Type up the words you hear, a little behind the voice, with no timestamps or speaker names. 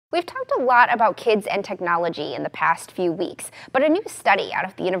We've talked a lot about kids and technology in the past few weeks, but a new study out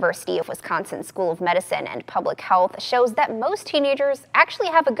of the University of Wisconsin School of Medicine and Public Health shows that most teenagers actually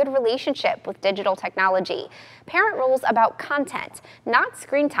have a good relationship with digital technology. Parent rules about content, not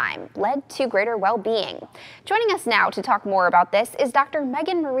screen time, led to greater well-being. Joining us now to talk more about this is Dr.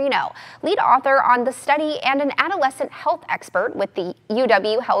 Moreno, lead author on the study and an adolescent health expert with the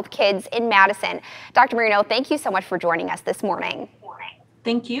UW Health Kids in Madison. Dr. Moreno, thank you so much for joining us this morning.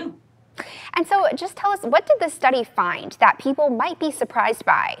 Thank you. And so just tell us, what did this study find that people might be surprised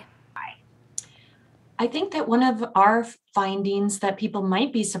by? I think that one of our findings that people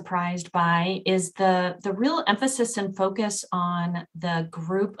might be surprised by is the real emphasis and focus on the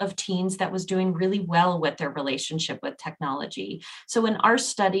group of teens that was doing really well with their relationship with technology. So in our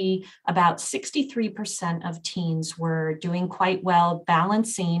study, about 63% of teens were doing quite well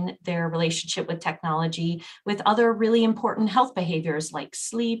balancing their relationship with technology with other really important health behaviors like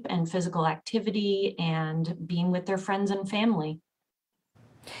sleep and physical activity and being with their friends and family.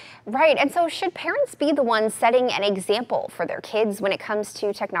 Right, and so should parents be the ones setting an example for their kids when it comes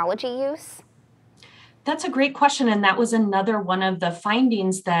to technology use? That's a great question. And that was another one of the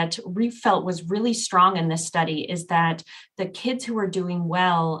findings that we felt was really strong in this study is that the kids who were doing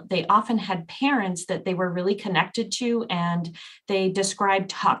well, they often had parents that they were really connected to, and they described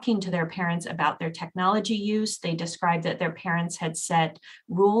talking to their parents about their technology use. They described that their parents had set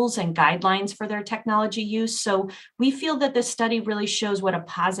rules and guidelines for their technology use. So we feel that this study really shows what a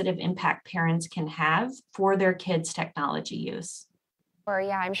positive impact parents can have for their kids' technology use. Or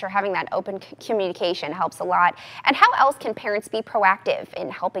yeah, I'm sure having that open communication helps a lot. And how else can parents be proactive in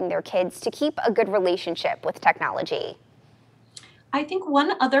helping their kids to keep a good relationship with technology? I think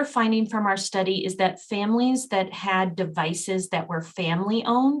one other finding from our study is that families that had devices that were family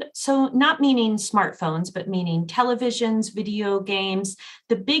owned, so not meaning smartphones, but meaning televisions, video games,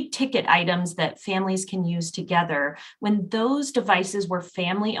 the big ticket items that families can use together, when those devices were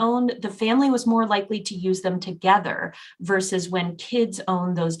family owned, the family was more likely to use them together versus when kids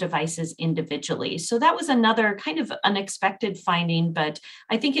own those devices individually. So that was another kind of unexpected finding, but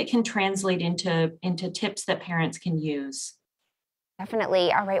I think it can translate into tips that parents can use.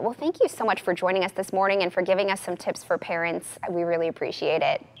 Definitely. All right. Well, thank you so much for joining us this morning and for giving us some tips for parents. We really appreciate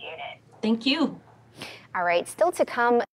it. Thank you. All right. Still to come.